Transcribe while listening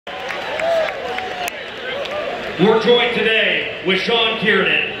We're joined today with Sean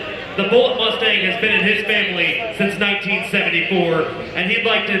Kiernan. The Bullitt Mustang has been in his family since 1974, and he'd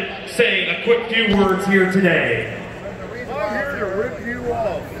like to say a quick few words here today. I'm here to rip you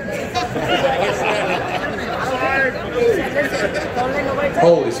off.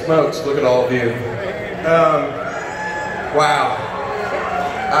 Holy smokes, look at all of you. Wow.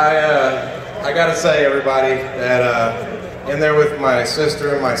 I gotta say, everybody, that in there with my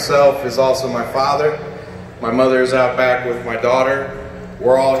sister and myself is also my father. My mother is out back with my daughter.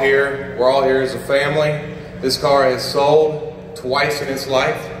 We're all here. We're all here as a family. This car has sold twice in its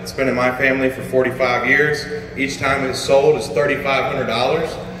life. It's been in my family for 45 years. Each time it's sold is $3,500.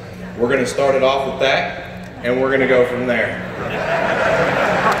 We're gonna start it off with that, and we're gonna go from there.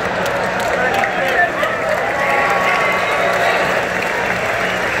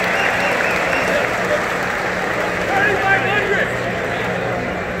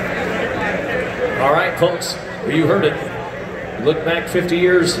 All right, folks, you heard it. You look back 50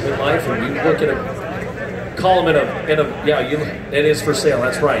 years in life and you look at a column it is for sale,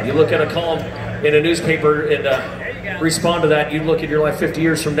 that's right. You look at a column in a newspaper and respond to that. You look at your life 50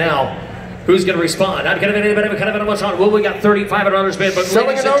 years from now, who's going to respond? Not going to be anybody, but kind of what's on. Well, we got $3,500 bid, but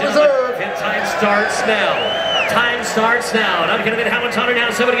selling it on reserve. And time starts now. Time starts now. Not going to bid how much on it now?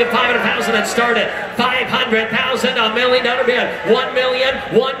 Somebody get 500,000 and start it. 500,000, $1 million bid. 1 million,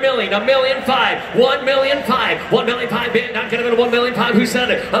 1 million, $1,500,000, 1,500,000, 1,500,000 bid. Not going to bid 1,500,000. Who said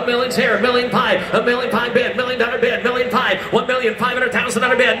it? $1 million's here. 1,500,000, $1 million bid. $1 million bid. 1,500,000,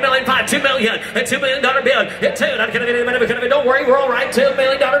 1,500,000 bid. 1,500,000, $2 million, and $2 million bid. Hit two. Not going to bid anybody. Don't worry, we're all right. $2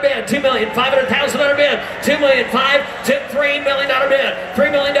 million bid. 2,500,000 bid. 2,500,000, $3 million bid.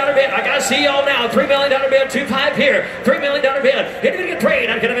 $3 million bid. I gotta see y'all now. $3 million bid. 2,500,000 here. $3 million bid. Anybody get trade?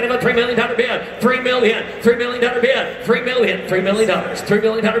 I'm gonna bid a $3 million bid. $3 million. $3 million bid. $3 million. $3 million. $3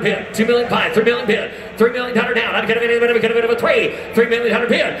 million bid. 2,500,000. $3 million bid. $3 million down. I'm gonna bid anybody a $3 million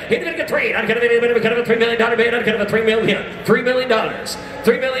bid. Anybody get trade? I'm gonna bid anybody a $3 million bid. I'm gonna bid $3 million. $3 million.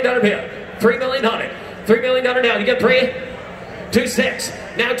 $3 million bid. $3 million on it. $3 million now. You get three.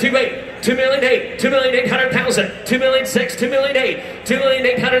 2,600,000. Now 2,800,000. 2,800,000. 2,800,000. 2,600,000. 2,800,000.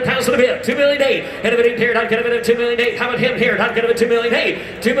 2,800,000 a bid. 2,800,000. Anybody here? Not gonna bid a 2,800,000. How about him here? Not gonna bid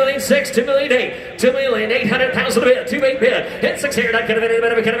 2,800,000. 2,600,000. 2,800,000. 2,800,000 a bid. 2,800,000 bid. Hit 6 here. Not gonna bid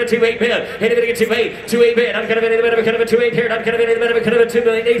anybody. Kind of a 2,800,000 bid. Anybody get 2,800,000. 2,800,000 bid. I'm gonna bid anybody. Kind of a 2,800,000 here. Not gonna bid anybody. Kind of a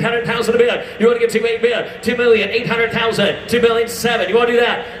 2,800,000 a bid. You want to get 2,800,000 bid? 2,800,000. 2,700,000. You want to do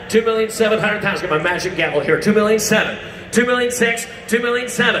that? 2,700,000. Get my magic gavel here. 2,700,000. 2,600,000,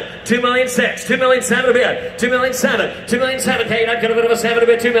 2,700,000, 2,600,000, 2,700,000 a bid, 2,700,000, 2,700,000. Okay, not gonna bid of a 7 a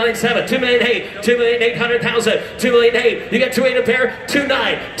bid, 2,700,000, 2,800,000, 2,800,000, 2,800,000. You got 2,800,000 up there,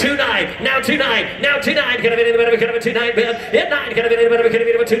 2,900,000, 2,900,000, now 2,900,000, now 2,900,000. Gonna bid anybody kind of a 2,900,000 bid, hit 900,000. Gonna bid anybody kind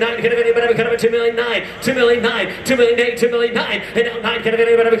of a 2,900,000. Gonna bid anybody kind of a 2,900,000, 2,900,000, 2,800,000, 2,900,000, and now 900,000. Gonna bid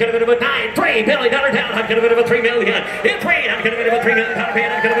anybody kind of a 9, $3 million down. I'm gonna bid of a $3 million. Hit 3. I'm gonna bid of a $3 million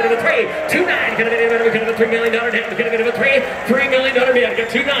bid. I'm gonna bid of a 3, 2,900,000. Gonna bid anybody kind of a $3 million down. Gonna bid of a $3 million bid. I got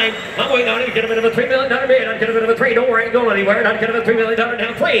 2,900,000. I'm waiting on it. Get a bit of a $3 million bid. I'm getting a bit of a 3. Don't worry, ain't going anywhere. Not getting a $3 million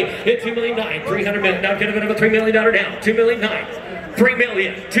down. 3. Hit 2,900,000. 300 million. Now get a bit of a $3 million down. 2,900,000. 3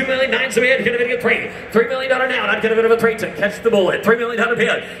 million. 2,900,000 a bid. Get a bit of a 3. $3 million down. I'd get a bit of a 3 to catch the bullet. $3 million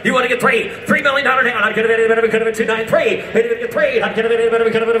bid. You want to get 3. $3 million down. I'd get a bit of a 293. Hit a bit of a 3. I'd get a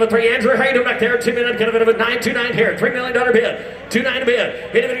bit of a 3. Andrew, how you doing back there? 2 million. I'd get a bit of a 929 here. $3 million bid. 29 bid.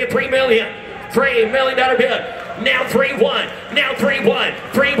 Hit a bit of a 3 million. $3 million bid. Now 3-1. Now 3-1.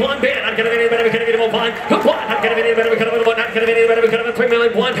 3-1 bid. I'm gonna bid anybody. Gonna bid a 1. Hook 1. I'm gonna bid anybody. Gonna bid a 1. Not gonna bid anybody. Gonna bid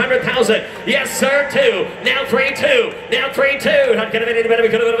 3,100,000. Yes, sir. 2. Now 3-2. Now 3-2. Not gonna bid anybody.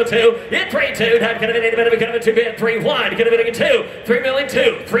 Gonna bid a 2. Hit 3-2. Not gonna bid anybody. Gonna bid 2 bid. 3-1. Gonna bid a 2. 3 million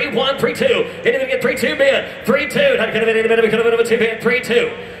 2. 3-1. 3-2. Anybody get 3-2 bid. 3-2. Not gonna bid anybody. Gonna bid a 2 bid. 3-2.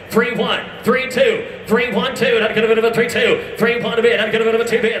 3-1, 3-2, 3-1, 2. Not gonna bid of a 3-2, 3-1 a bid. Not gonna bid of a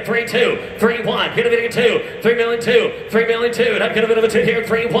 2 bid. 3-2, 3-1. Get a bid of a 2. 3 million 2. 3 million 2. Not gonna bid of a 2 here.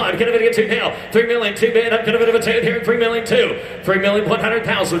 3-1. Get a bid of a 2 now. 3 million 2 bid. Not gonna bid of a 2 here. 3 million 2.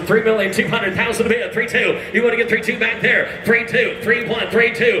 3,100,000. 3,200,000 a bid. 3-2. You want to get 3-2 back there. 3-2, 3-1,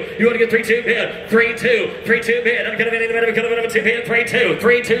 3-2. You want to get 3-2 bid. 3-2, 3-2 bid. I'm gonna bid anybody. Gonna bid of a 2 bid. 3-2,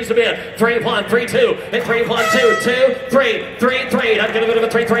 3-2's the bid. 3-1, 3-2, and 3-1, 2, 2, 3, 3, 3. I'm gonna bid of a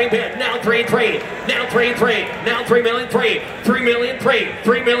 3-3 bid. Now 3-3. Now Now 3, 3. Now 3 million 3. 3 million 3.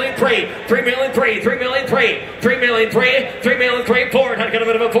 3 million 3. 3 million 3. 3 million 3. 3 million 3. 3 million 3. 4. I'd get a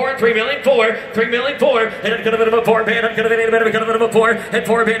bit of a 4. 3 million 4. 3 million 4. And I'd get a bit of a 4. Band. I'd get a bit of a 4. And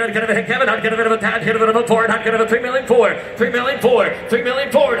 4 band. I'd get a bit of Kevin. I'd get a bit of a Tad. Get a bit of a 4. I'd get a 3 million 4. 3 million 4. 3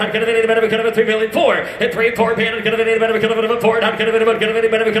 million 4. I'd get a bit of a 3 million 4. And 3 4 band. I'd get a bit of a 4. I'd get a bit of a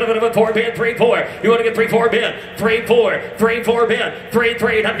 4 band. 3 4. You want to get 3 4 band. 3 4. 3 4 band. 3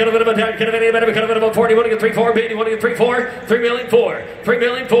 3. I'd get a bit of a 4. You want to get 3 4 band. You want to get 3 4. 3 million 4. 3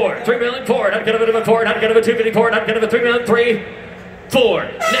 million 4. 3 million 4. I'd get a bit of a 4. I'd get a 254. I'd get a 3 million 3.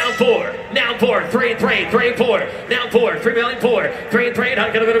 4. Now 4. Now 4. 3 3. 3 4. Now 4. 3 million 4. 3 3.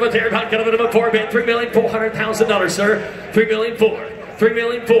 I'd get a bit of a 4. I'd get a bit of a 4 band. $3,400,000, sir. 3 million 4. 3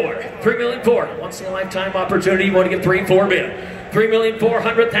 million 4. 3 million 4. Once in a lifetime opportunity. You want to get 3 4 bid.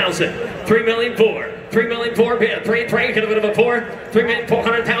 3,400,000. 3 million 4. 3 million 4 bid. 3 3. Get a bit of a 4.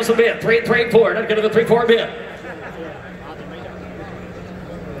 3,400,000 bid. 3 3 4. I'd get a 3 4 bid.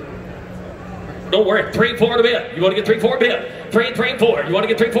 Don't worry. 3 4 to bid. You want to get 3 4 bid. 3 3 4. You want to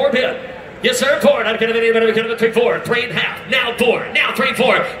get 3 4 bid. Yes, sir, 4. I'd get a 3 4. 3.5. Now 4. Now 3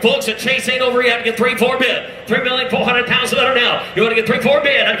 4. Folks, the chase ain't over yet. Get 3 4 bid. 3,400,000 now. You want to get 3 4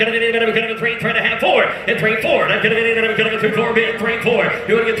 bid. I'd get a 3.5 4. And 3 4. I'd get a 3 4 bid. 3 4.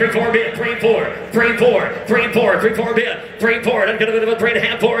 You want to get 3 4 bid. 3 4. 3 4. 3 4. 3 4 bid. 3 4. I'd get a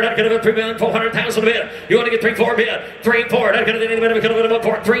 3.5 4. I'd get a 3,400,000 bid. You want to get 3 4 bid. 3 4. I'd get a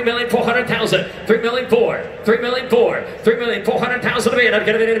 3,400,000. 3 million 4. 3 million 4. 3,400,000 bid. I'd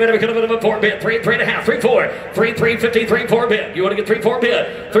get a 4 bid. 3 3.5. 3 4. 3 3 50. 3 4 bid. You want to get 3 4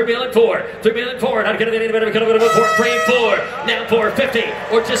 bid. 3 million 4. 3 million 4. And I'd get a 4. 3 4. Now 4 50.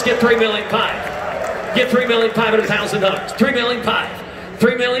 Or just get 3 million 5. Get $3,500,000. 3 million 5.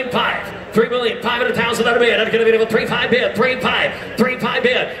 3 million 5. 3,500,000 out of bid. I'd get a bit of a 3 5 bid. 3 5. 3 5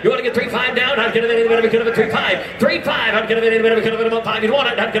 bid. You want to get 3 5 down? I'd get a bit of a 3 5. 3 5. I'd get a bit of a 5. You want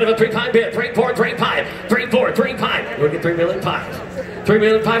it? I'd get a 3 5 bid. 3 4. 3 5. 3 4. 3 5. You want to get 3 million 5.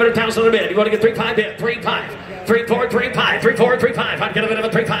 3,500,000 out of bid. You want to get 3 5 bid. 3 5. 3 4. 3 5. 3 4. 3 5. I'd get a bit of a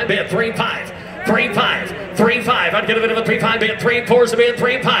 3 5 bid. 3 5. 3 5. 3 5. I'd get a bit of a 3 5 bid. 3 4's a bid.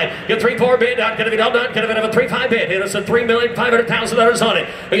 3 5. Get 3 4 bid. I'd get a bit of a 3 5 bid. Hit us at $3,500,000 on it.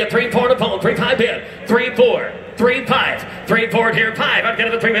 We get 3 4 to pull. 3 5 bid. 3 4. 3 5. 3 4 here. 5. I'd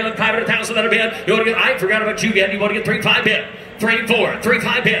get a $3,500,000 bid. You want to get? I forgot about you again. You want to get 3 5 bid. 3 4. 3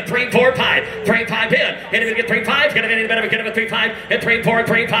 5 bid. 3 4 5. 3 5 bid. And if you get 3 5, get a 3 5. And 3 4.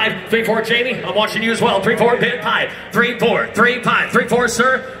 3 5. 3 4. Jamie, I'm watching you as well. 3 4 bid. 5. 3 4. 3 5. 3 4,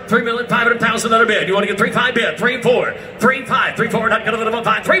 sir. $3,500,000 bid. You want to get 3 5 bid. 3 4. 3 5. 3 4. I'd get a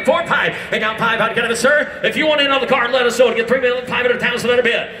 5. 3 4 5. And now 5. I'd get it, sir. If you want in on the card, let us know to get $3,500,000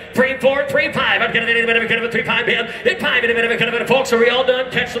 bid. 3 4. 3 5. I'd get a 3 5 bid. And 5. And folks, are we all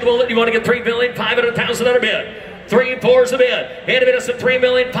done? Catch the bullet. You want to get $3,500,000 bid. 3 4's a bid. And a bid us at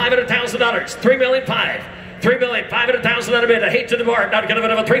 $3,500,000. 3 million 5. 3,500,000 out of bid. I hate to depart. I'd get a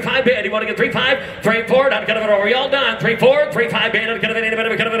bit of a 3 5 bid. You want to get 3 5? 3 4. I'd get a bit of a. Are we all done? 3 4. 3 5 bid. I'd get a bit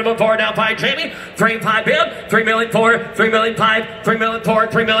of a 4. Now 5. Jamie. 3 5 bid. 3 million 4. 3 million 5. 3 million 4.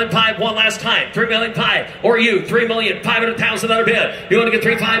 3 million 5. One last time. 3 million 5. Or you. 3,500,000 out of bid. You want to get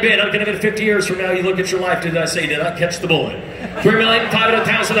 3 5 bid. I'll get a bit 50 years from now. You look at your life. Did I say? Did I catch the bullet?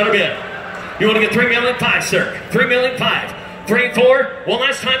 3,500,000 out of bid. You want to get 3 million 5, sir. 3 million 5. 3 4. One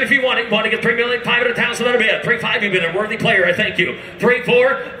last time if you want it. You want to get 3,500,000 out of bid. 3 5. You've been a worthy player. I thank you. 3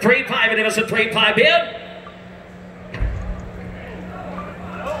 4. 3 5. And it was a 3 5 bid.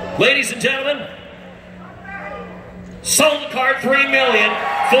 Ladies and gentlemen, sold the card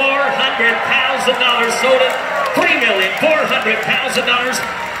 $3,400,000. Sold it $3,400,000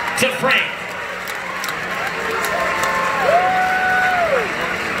 to Frank.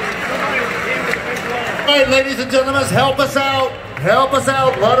 All right, ladies and gentlemen, help us out. Help us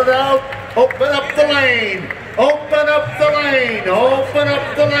out. Let it out. Open up the lane. Open up the lane. Open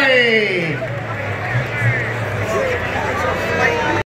up the lane.